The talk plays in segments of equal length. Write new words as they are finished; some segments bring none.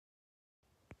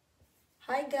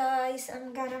Hi guys,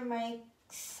 I'm gonna make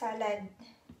salad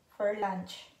for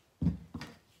lunch.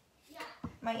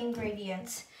 My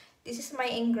ingredients. This is my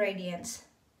ingredients.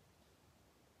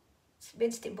 It's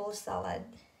vegetable salad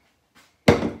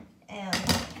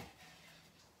and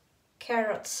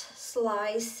carrots,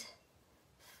 sliced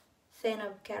thin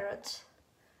of carrots.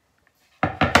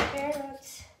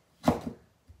 Carrots.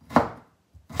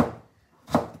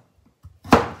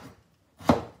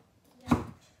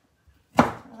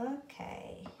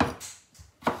 Okay.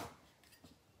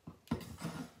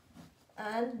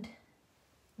 And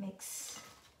mix.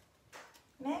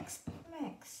 Mixed.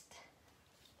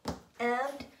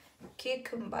 And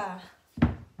cucumber.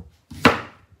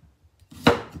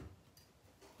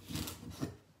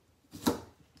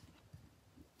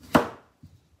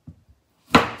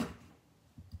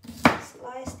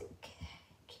 Sliced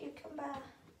cucumber.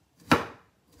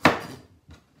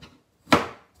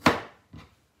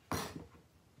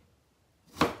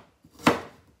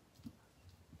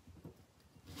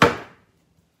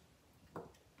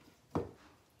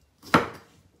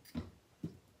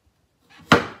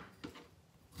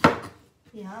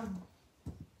 Yum.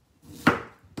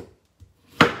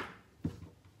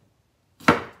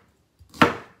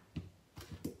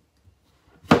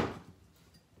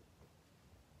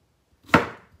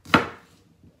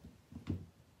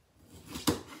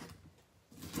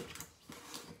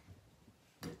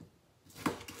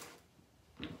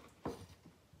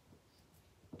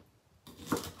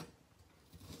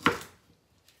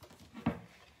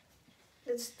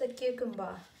 That's the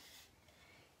cucumber.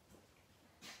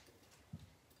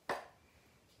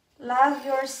 Love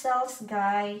yourselves,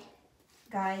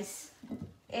 guys.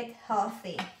 Eat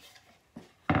healthy.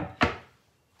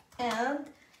 And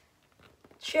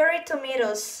cherry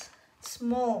tomatoes,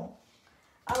 small.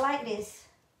 I like this.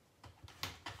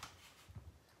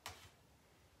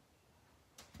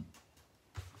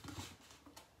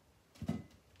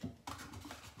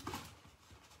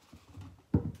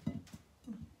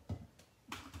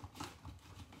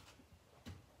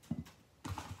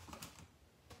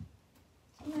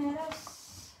 Tomatoes.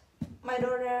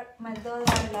 My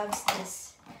daughter loves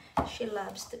this. She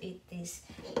loves to eat this.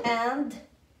 And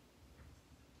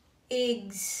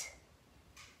eggs.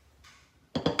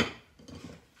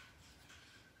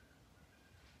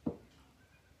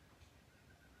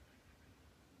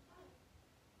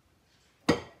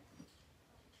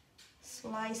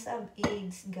 Slice of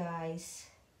eggs, guys.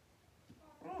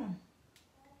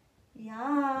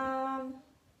 Yum.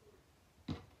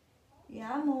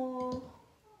 Yummo.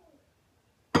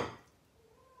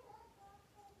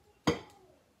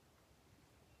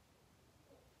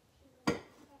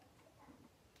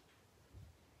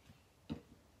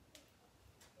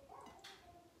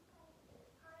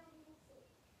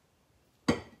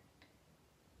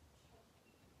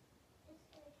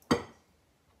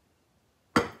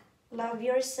 Love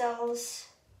yourselves.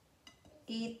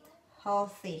 Eat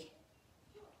healthy.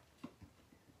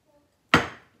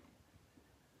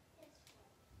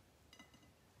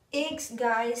 Eggs,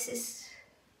 guys, is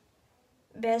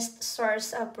best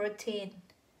source of protein.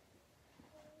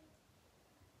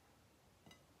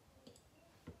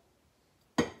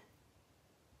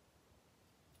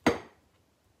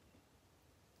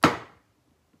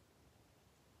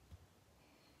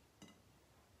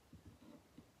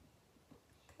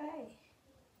 Okay,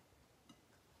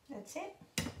 that's it.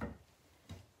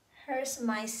 Here's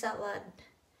my salad.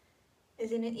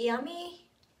 Isn't it yummy?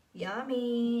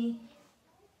 Yummy.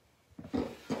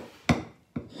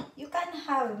 You can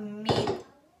have meat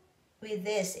with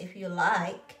this if you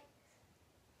like.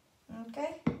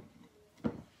 Okay?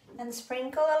 And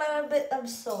sprinkle a little bit of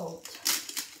salt.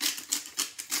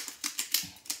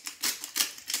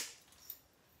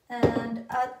 And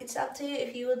it's up to you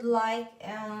if you would like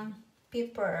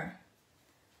pepper.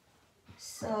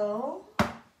 So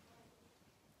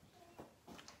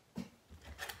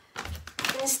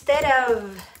instead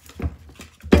of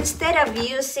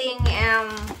using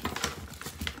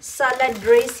salad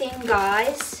dressing,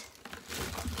 guys,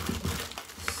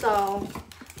 so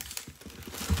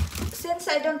since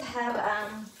I don't have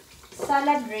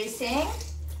salad dressing,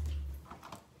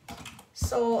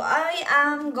 so I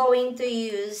am going to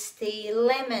use the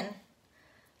lemon,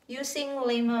 using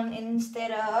lemon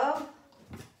instead of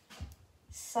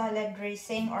salad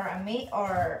dressing or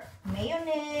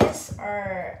mayonnaise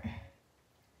or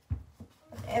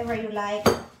whatever you like,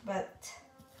 but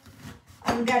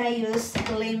I'm gonna use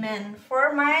lemon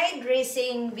for my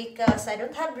dressing because I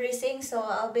don't have dressing, so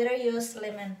I'll better use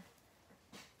lemon.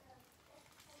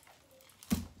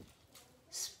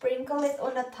 Sprinkle it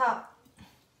on the top.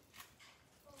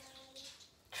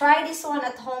 Try this one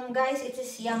at home, guys. It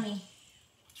is yummy.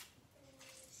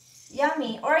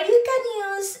 yummy. Or you can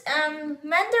use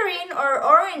mandarin or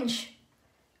orange,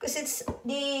 because it's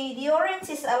the orange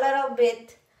is a little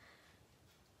bit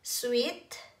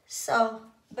sweet, so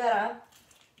better.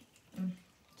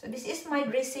 So this is my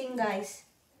dressing, guys.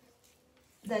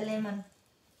 The lemon.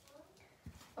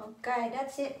 Okay,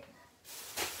 that's it.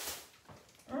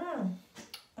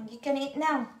 And you can eat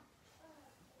now.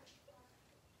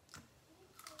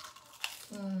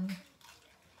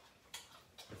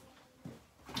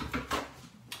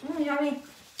 Yummy.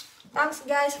 Thanks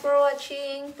guys for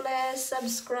watching. Please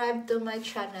subscribe to my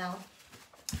channel.